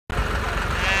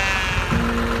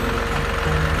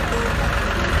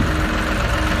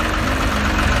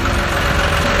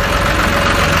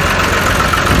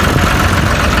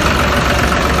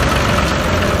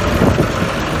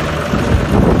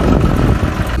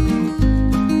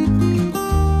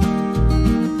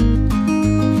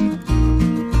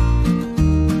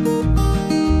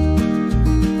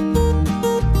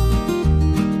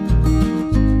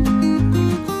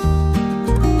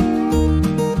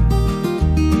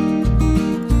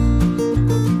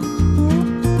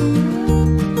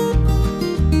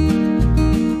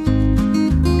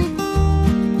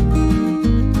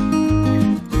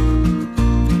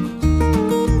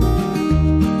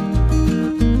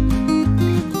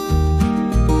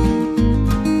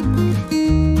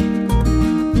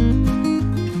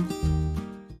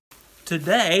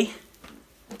Today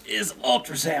is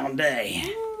ultrasound day.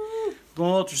 We're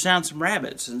going to ultrasound some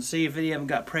rabbits and see if any of them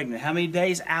got pregnant. How many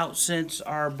days out since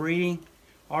our breeding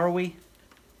are we?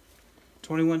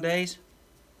 21 days?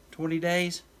 20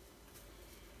 days?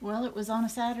 Well, it was on a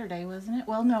Saturday, wasn't it?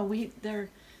 Well, no,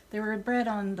 they were bred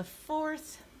on the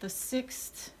 4th, the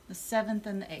 6th, the 7th,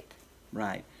 and the 8th.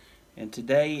 Right. And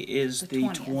today is the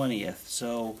 20th.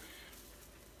 So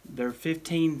they're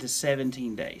 15 to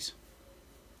 17 days.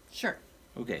 Sure.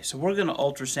 Okay, so we're going to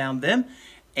ultrasound them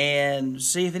and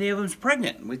see if any of them's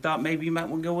pregnant. We thought maybe you might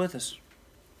want to go with us.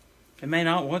 They may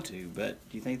not want to, but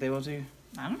do you think they want to?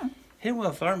 I don't know.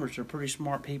 Hyddenwell farmers are pretty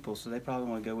smart people, so they probably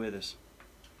want to go with us.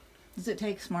 Does it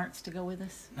take smarts to go with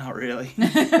us? Not really.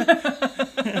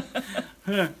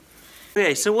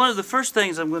 Okay, so one of the first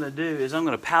things I'm going to do is I'm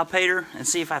going to palpate her and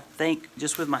see if I think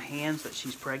just with my hands that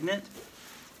she's pregnant.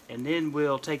 And then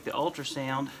we'll take the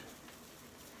ultrasound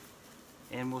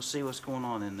and we'll see what's going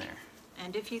on in there.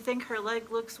 And if you think her leg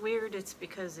looks weird, it's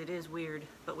because it is weird,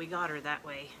 but we got her that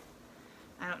way.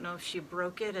 I don't know if she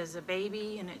broke it as a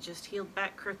baby and it just healed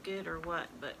back crooked or what,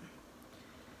 but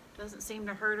it doesn't seem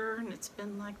to hurt her, and it's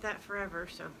been like that forever,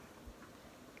 so.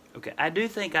 Okay, I do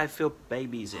think I feel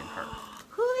babies in her.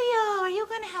 Julio, are you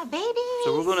going to have babies?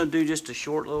 So we're going to do just a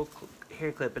short little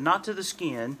hair clip, but not to the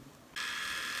skin.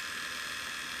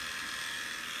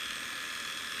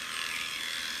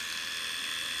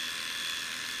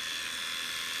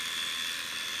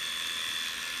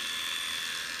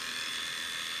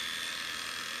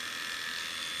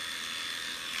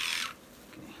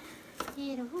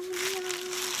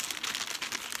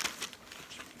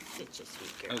 Sit your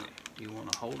sweet girl. Okay, do you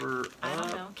want to hold her up? I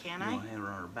don't know, can I? You want to hand her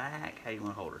on her back? How do you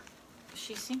want to hold her?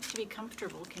 She seems to be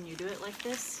comfortable. Can you do it like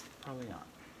this? Probably not.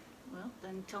 Well,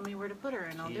 then tell me where to put her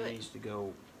and I'll do it. She needs to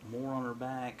go more on her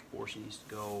back, or she needs to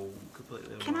go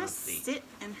completely over Can her I feet. sit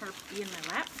and her be in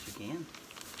my lap? She can.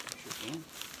 Sure can.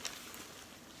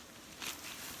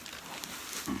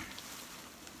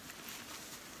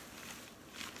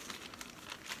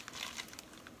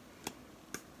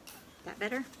 That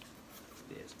better?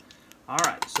 It is. All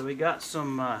right, so we got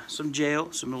some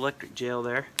gel, some electric gel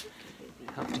there.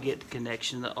 Help to get the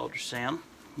connection to the ultrasound.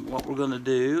 What we're going to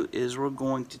do is we're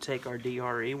going to take our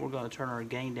DRE. We're going to turn our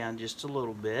gain down just a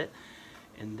little bit,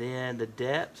 and then the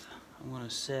depth, I'm going to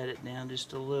set it down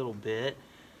just a little bit.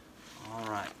 All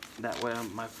right, that way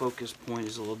my focus point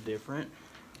is a little different,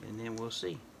 and then we'll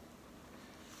see.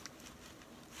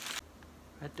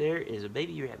 Right there is a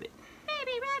baby rabbit.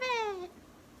 Baby rabbit!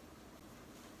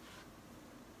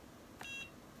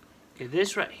 Okay,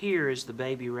 this right here is the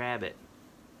baby rabbit.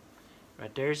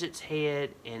 Right there's its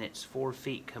head and its 4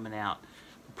 feet coming out.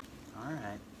 All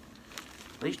right.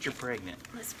 At least you're pregnant.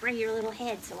 Let's spray your little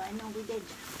head so I know we did.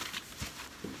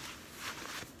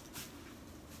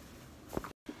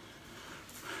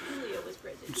 Julio was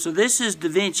bred to. So this is Da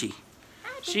Vinci.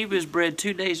 She was bred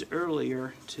 2 days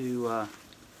earlier to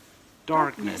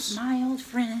darkness. My old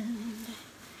friend.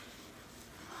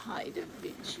 Hi, Da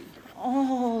Vinci.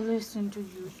 Oh, listen to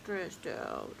you stressed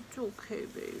out. It's okay,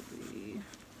 baby.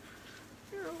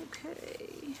 You're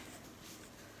okay.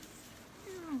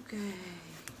 You're okay.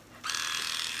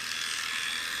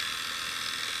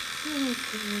 You're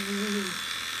okay.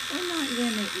 I'm not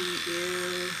gonna eat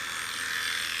you.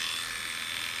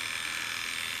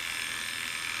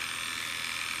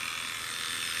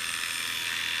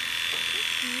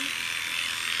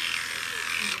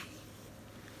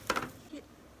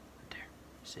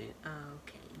 See it?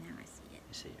 Okay, now I see it.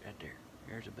 You see it right there?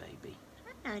 There's a baby.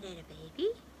 I know that a baby.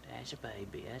 That's a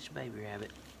baby. That's a baby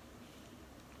rabbit.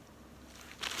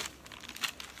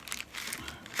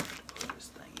 Put this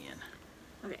thing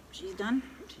in. Okay, she's done.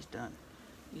 She's done.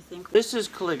 You think? This is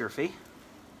calligraphy.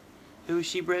 Who is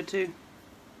she bred to?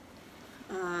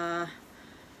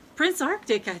 Prince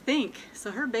Arctic, I think.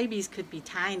 So her babies could be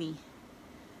tiny.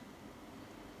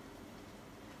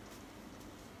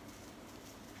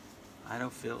 I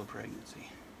don't feel a pregnancy.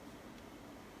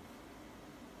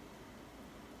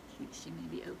 She may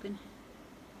be open.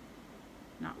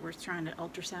 Not worth trying to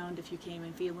ultrasound if you came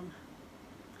and feel them.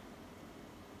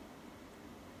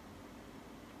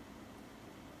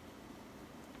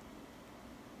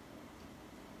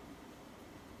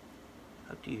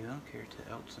 Up to you. I don't care to the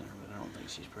health center, but I don't think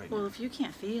she's pregnant. Well, if you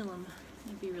can't feel them,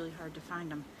 it'd be really hard to find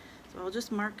them. So I'll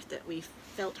just mark that we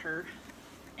felt her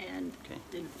and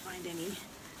didn't find any.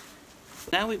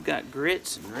 Now we've got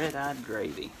grits and red-eyed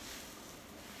gravy.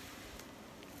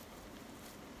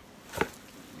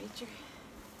 Reach her.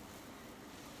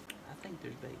 I think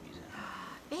there's babies in it.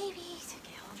 Babies.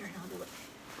 Okay, hold her and I'll do it.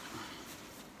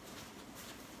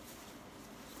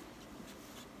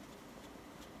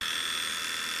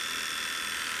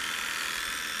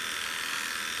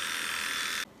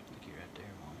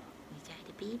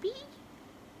 baby?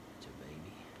 It's a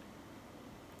baby.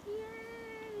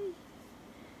 Yay!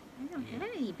 I don't have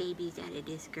any babies out of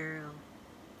this girl.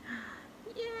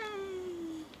 Yay!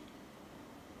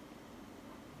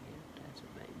 Yep, that's a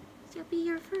baby. This'll be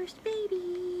your first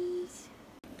babies.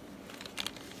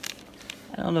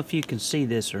 I don't know if you can see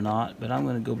this or not, but I'm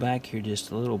going to go back here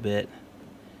just a little bit.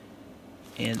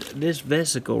 And this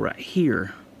vesicle right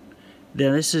here,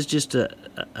 now this is just a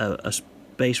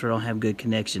space where I don't have good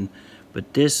connection,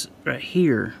 but this right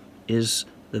here is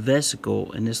the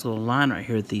vesicle, and this little line right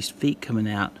here with these feet coming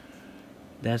out,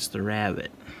 that's the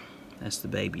rabbit. That's the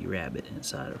baby rabbit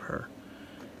inside of her.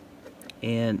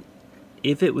 And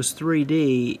if it was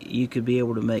 3D, you could be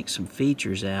able to make some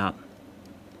features out.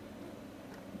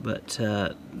 But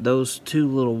those two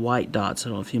little white dots, I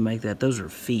don't know if you make that, those are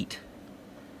feet.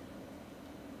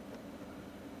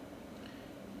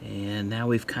 And now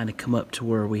we've kind of come up to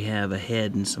where we have a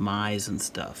head and some eyes and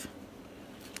stuff.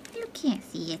 You can't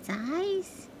see its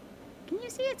eyes. Can you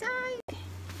see its eyes?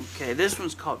 Okay, this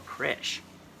one's called Creche.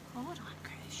 Hold on,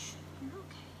 Krish. You're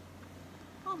okay.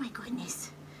 Oh my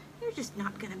goodness. You're just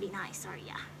not gonna be nice, are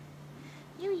ya?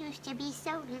 You used to be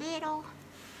so little.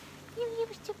 You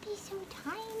used to be so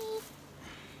tiny.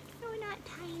 You're not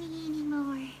tiny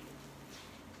anymore.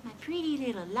 My pretty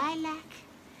little lilac.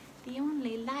 The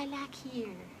only lilac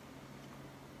here.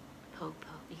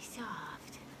 Popo, be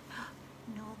soft.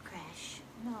 No, Crash.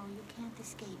 No, you can't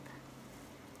escape.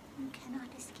 You cannot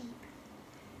escape.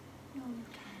 No, you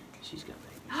can't. She's got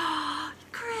babies.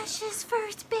 Crash's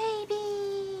first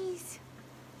babies.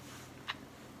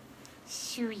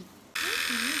 Sweet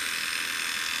babies.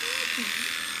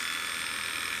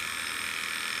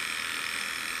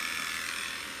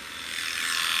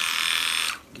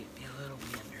 Get me a little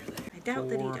winder there. I doubt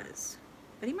that he does,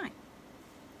 but he might.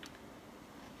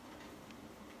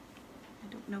 I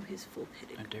don't know his full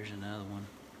pedigree. Right, there's another one.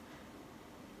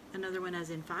 Another one as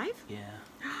in 5? Yeah.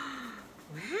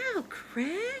 Wow,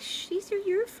 Crash, these are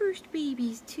your first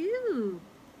babies too.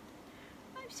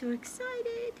 I'm so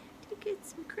excited to get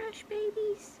some Crash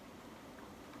babies.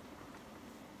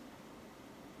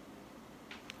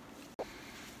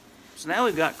 So now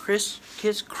we've got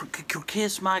Kiss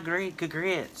My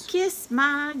Grits. Kiss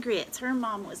My Grits. Her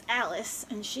mom was Alice,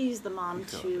 and she's the mom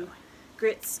to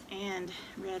Grits and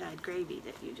Red-Eyed Gravy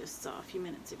that you just saw a few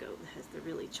minutes ago that has the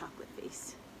really chocolate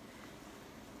face.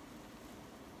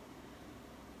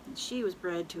 And she was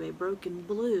bred to a broken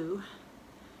blue,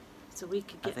 so we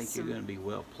could get some. I think you're going to be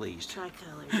well pleased.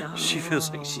 Tricolor. She feels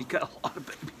like she's got a lot of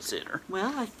babies in her.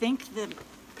 Well, I think that.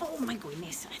 Oh my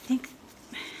goodness! I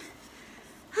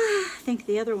think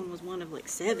the other one was one of like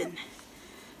 7,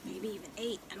 maybe even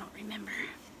 8. I don't remember.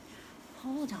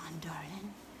 Hold on,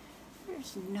 darling.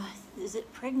 There's nothing. Is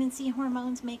it pregnancy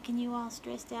hormones making you all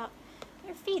stressed out?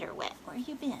 Your feet are wet. Where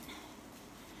you been?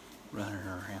 Running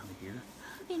around here.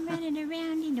 You've been running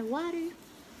around in the water.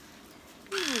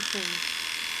 You're okay.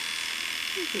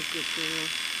 You're a good girl.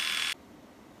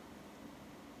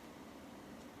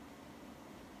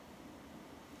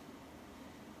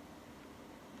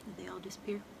 Did they all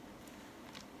disappear?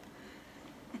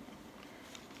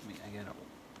 I gotta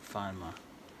find my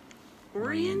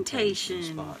Orientation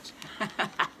spots. I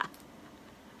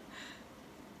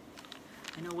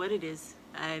know what it is.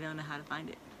 I don't know how to find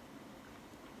it.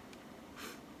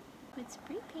 It's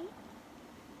pretty.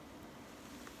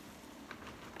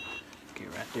 Okay,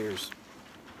 right there's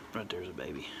a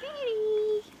baby.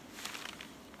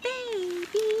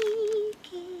 Baby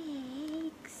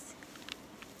cakes.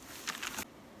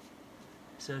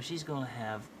 So she's gonna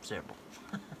have several.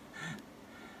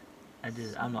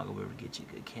 I'm not gonna be able to get you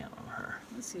a good count on her.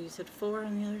 Let's see, you said 4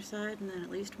 on the other side and then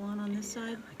at least 1 on this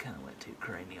side? I kind of went too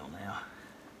cranial now.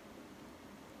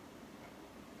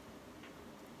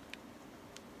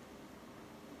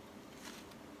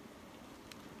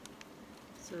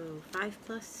 So 5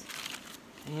 plus?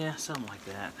 Yeah, something like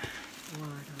that. What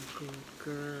a good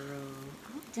girl.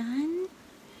 All done.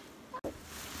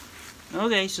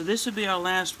 Okay, so this would be our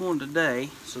last one today.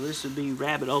 So this would be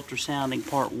Rabbit Ultrasounding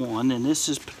Part 1, and this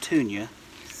is Petunia.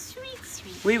 Sweet,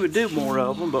 sweet. We would do more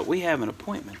of them, but we have an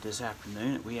appointment this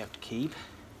afternoon that we have to keep.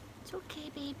 It's okay,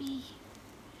 baby.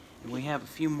 And we have a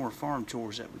few more farm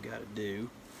chores that we got to do.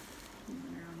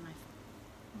 They're on my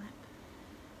lap.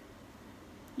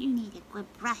 You need a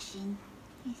good brushing.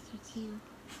 Yes, you do.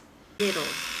 Little.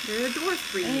 They're a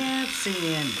dwarf breed. Yeah, I've seen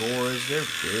Angoras. They're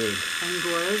big.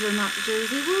 Angoras are not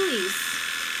Jersey Woolies.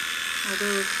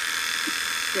 Although,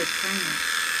 good trainer.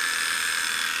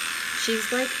 She's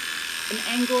like an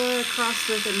Angora crossed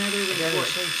with another I gotta dwarf.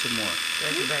 shake some more.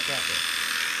 Stretch her back out there.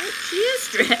 She is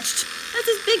stretched. That's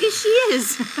as big as she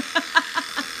is.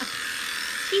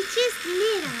 She's just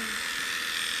little.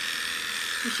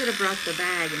 We should have brought the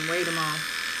bag and weighed them all.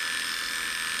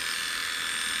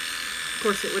 Of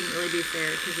course, it wouldn't really be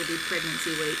fair because it'd be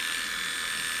pregnancy weight.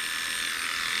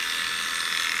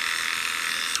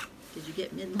 Did you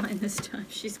get midline this time?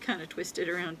 She's kind of twisted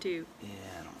around too. Yeah,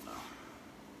 I don't know.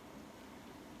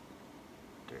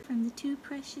 From the two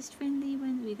precious friendly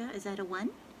ones we got, is that a 1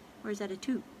 or is that a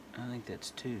 2? I think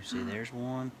that's 2. See, there's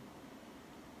 1.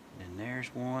 And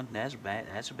there's 1. That's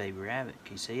a baby rabbit.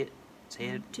 Can you see it? Its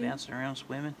head bouncing around,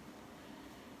 swimming.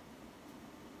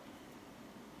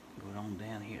 Going on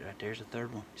down here. Right there's the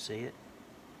 3rd one. You see it?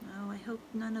 Oh, I hope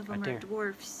none of them Right are there.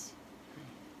 dwarfs.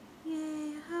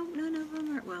 Yay, I hope none of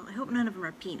them are, well, I hope none of them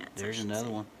are peanuts. There's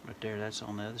another one right there. That's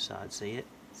on the other side. See it?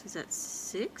 So is that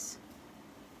 6?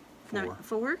 4. No,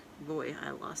 4? Boy,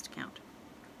 I lost count.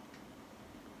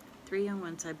 3 on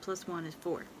one side plus 1 is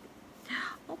 4.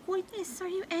 Oh goodness, are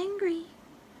you angry?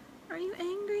 Are you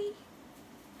angry?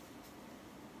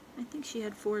 I think she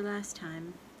had 4 last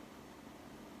time.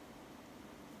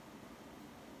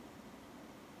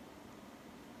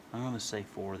 I'm going to say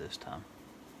 4 this time.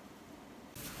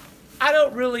 I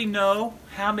don't really know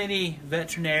how many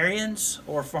veterinarians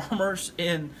or farmers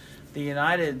in the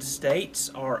United States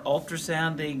are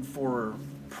ultrasounding for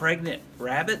pregnant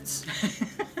rabbits.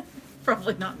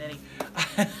 Probably not many.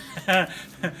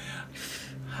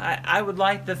 I would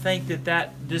like to think that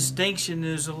that distinction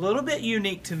is a little bit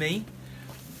unique to me.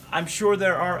 I'm sure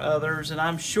there are others, and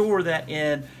I'm sure that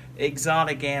in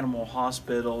exotic animal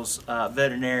hospitals,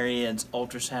 veterinarians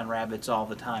ultrasound rabbits all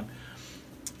the time.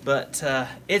 But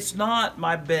it's not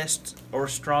my best or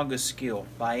strongest skill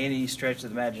by any stretch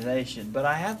of the imagination, but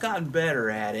I have gotten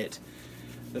better at it.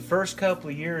 The first couple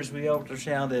of years we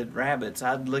ultrasounded rabbits,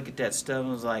 I'd look at that stuff and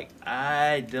was like,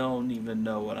 I don't even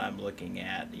know what I'm looking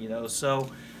at, you know. So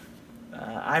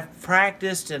I've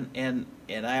practiced, and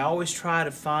I always try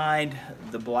to find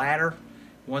the bladder.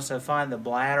 Once I find the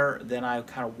bladder, then I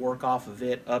kind of work off of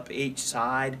it up each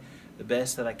side the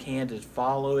best that I can to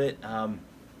follow it.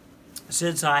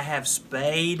 Since I have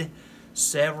spayed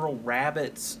several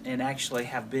rabbits and actually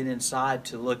have been inside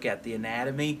to look at the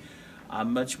anatomy,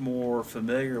 I'm much more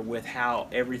familiar with how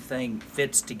everything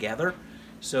fits together.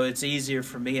 So it's easier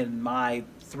for me in my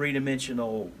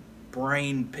three-dimensional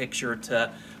brain picture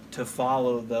to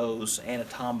follow those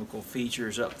anatomical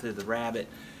features up through the rabbit.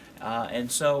 And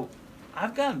so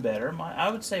I've gotten better. I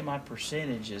would say my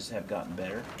percentages have gotten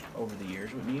better over the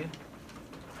years, wouldn't you?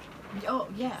 Oh,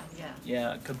 yeah, yeah.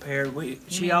 Yeah, compared,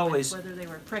 she mean, always, whether they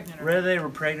were pregnant or whether not. they were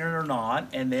pregnant or not,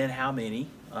 and then how many.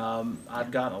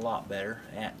 I've gotten a lot better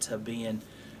at being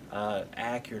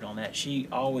accurate on that. She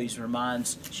always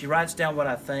she writes down what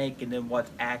I think and then what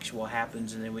actual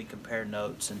happens, and then we compare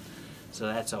notes, and so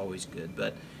that's always good.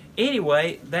 But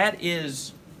anyway, that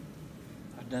is,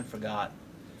 I done forgot.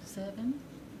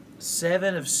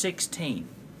 7 of 16.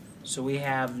 So we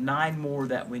have 9 more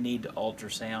that we need to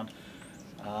ultrasound.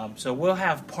 So we'll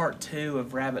have part 2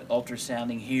 of rabbit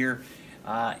ultrasounding here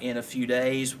in a few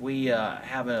days. We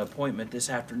have an appointment this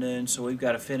afternoon, so we've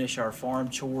got to finish our farm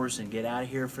chores and get out of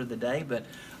here for the day. But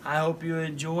I hope you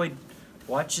enjoyed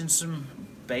watching some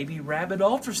baby rabbit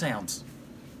ultrasounds.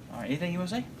 All right, anything you want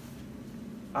to say?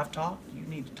 I've talked. You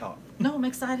need to talk. No, I'm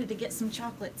excited to get some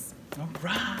chocolates. All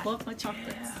right. I love my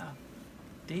chocolates. Yeah.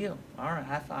 Deal. All right,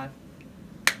 high five.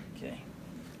 Okay.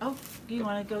 Oh, do you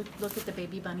want to go look at the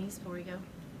baby bunnies before we go?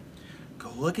 Go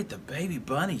look at the baby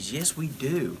bunnies. Yes, we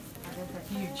do.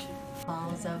 They're huge.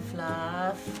 Balls of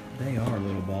fluff. They are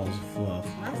little balls of fluff.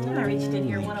 Last time I reached in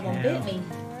here, one of them bit me.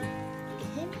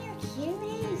 Come here,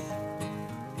 cuties.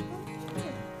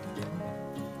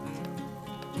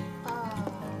 Oh,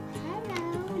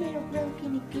 hello, little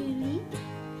broken cutie.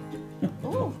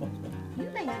 Oh, you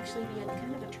may actually be a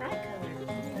kind of a tricolor.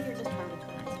 Maybe you're just part of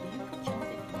class.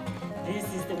 This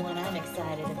is the one I'm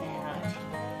excited about.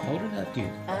 Hold it up,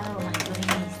 dear. Oh my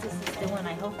goodness, this is the one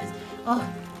I hope is. Oh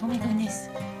my goodness.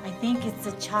 I think it's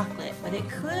a chocolate, but it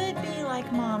could be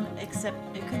like Mom, except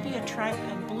it could be a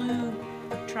blue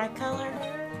tricolor,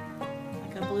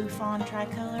 like a blue fawn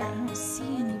tricolor. I don't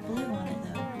see any blue on it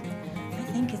though. I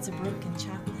think it's a broken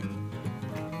chocolate.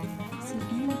 See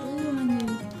any blue on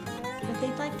you? But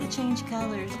they'd like to change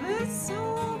colors. But it's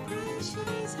so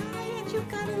precious. Hi, and you've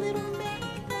got a little mane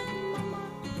like Mama.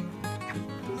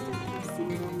 Just a little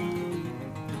single mane.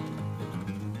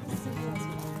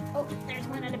 Oh, there's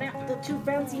one at about the 2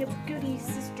 bouncy goody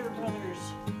sister brothers.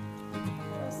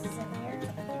 What else is in here?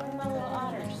 Where are my little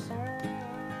otters?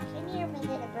 Come here, my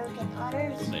little broken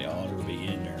otters. They ought to be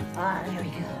in there. Ah, there we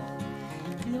go.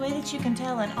 And the way that you can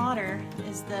tell an otter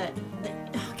is that,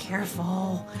 oh,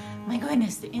 careful. My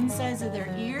goodness, the insides of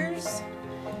their ears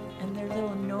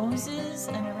little noses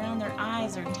and around their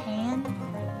eyes are tan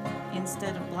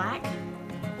instead of black.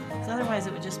 Because otherwise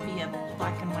it would just be a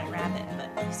black and white rabbit,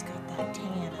 but he's got that tan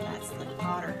and that's the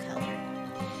otter color.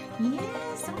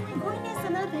 Yes, oh my goodness, I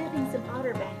love having some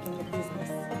otter back in the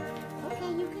business.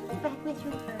 Okay, you can go back with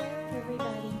your fur,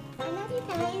 everybody. I love you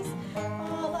guys.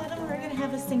 Oh, a lot of them are gonna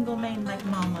have a single mane like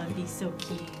Mama and be so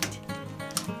cute.